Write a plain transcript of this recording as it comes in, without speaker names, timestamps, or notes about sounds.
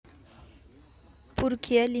Por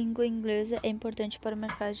que a língua inglesa é importante para o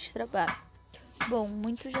mercado de trabalho? Bom,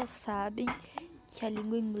 muitos já sabem que a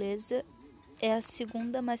língua inglesa é a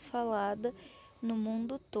segunda mais falada no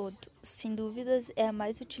mundo todo. Sem dúvidas, é a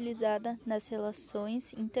mais utilizada nas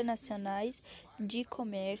relações internacionais de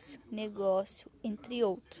comércio, negócio, entre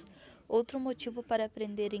outros. Outro motivo para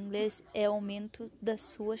aprender inglês é o aumento das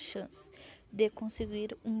suas chances de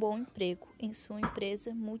conseguir um bom emprego em sua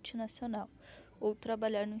empresa multinacional ou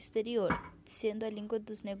trabalhar no exterior. Sendo a língua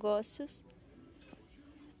dos negócios,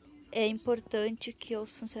 é importante que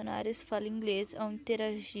os funcionários falem inglês ao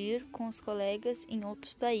interagir com os colegas em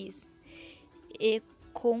outros países e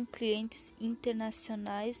com clientes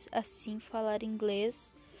internacionais. Assim, falar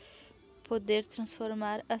inglês poder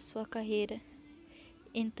transformar a sua carreira.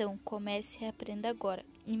 Então, comece e aprenda agora.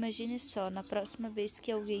 Imagine só, na próxima vez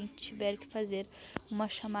que alguém tiver que fazer uma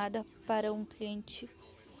chamada para um cliente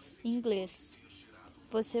inglês,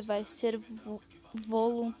 você vai ser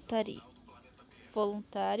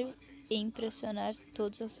voluntário e impressionar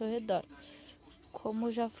todos ao seu redor.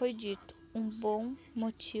 Como já foi dito, um bom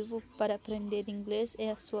motivo para aprender inglês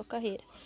é a sua carreira.